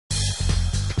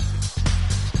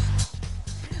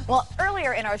Well,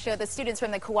 earlier in our show, the students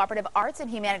from the Cooperative Arts and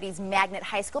Humanities Magnet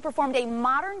High School performed a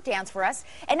modern dance for us.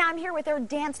 And now I'm here with their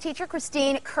dance teacher,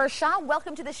 Christine Kershaw.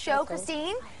 Welcome to the show,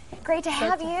 Christine. Great to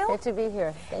have you. Great to be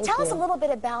here. Thank you. Tell us a little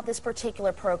bit about this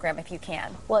particular program, if you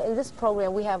can. Well, in this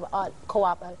program, we have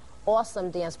co-op, an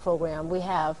awesome dance program. We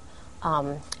have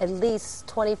at least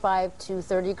 25 to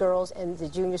 30 girls in the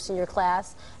junior, senior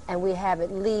class, and we have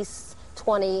at least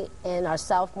 20 in our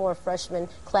sophomore, freshman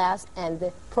class, and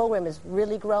the program is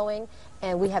really growing.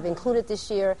 And we have included this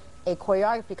year a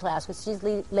choreography class, which these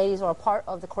ladies are a part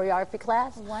of the choreography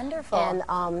class. Wonderful.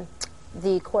 And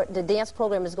the dance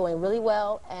program is going really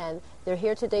well, and they're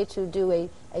here today to do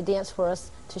a dance for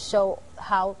us to show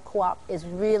how co-op is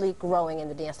really growing in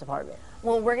the dance department.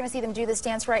 Well, we're going to see them do this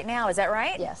dance right now. Is that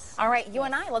right? Yes. All right, you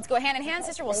and I, let's go hand in hand,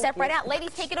 sister. We'll step right out.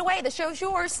 Ladies, take it away. The show's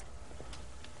yours.